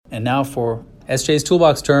And now for SJ's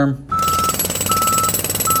Toolbox term.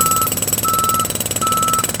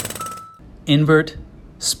 Invert,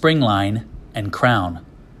 spring line, and crown.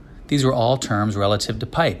 These are all terms relative to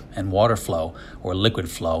pipe and water flow or liquid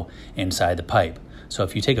flow inside the pipe. So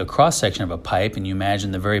if you take a cross-section of a pipe and you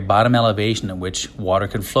imagine the very bottom elevation at which water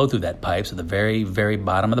could flow through that pipe, so the very, very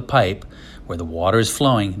bottom of the pipe where the water is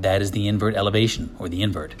flowing, that is the invert elevation or the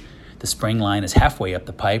invert. The spring line is halfway up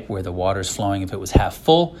the pipe where the water is flowing. If it was half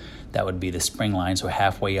full, that would be the spring line, so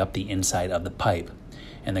halfway up the inside of the pipe.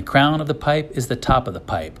 And the crown of the pipe is the top of the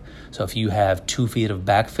pipe. So if you have 2 feet of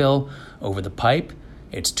backfill over the pipe,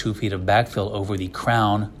 it's 2 feet of backfill over the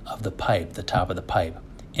crown of the pipe, the top of the pipe.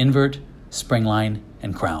 Invert, spring line,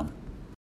 and crown.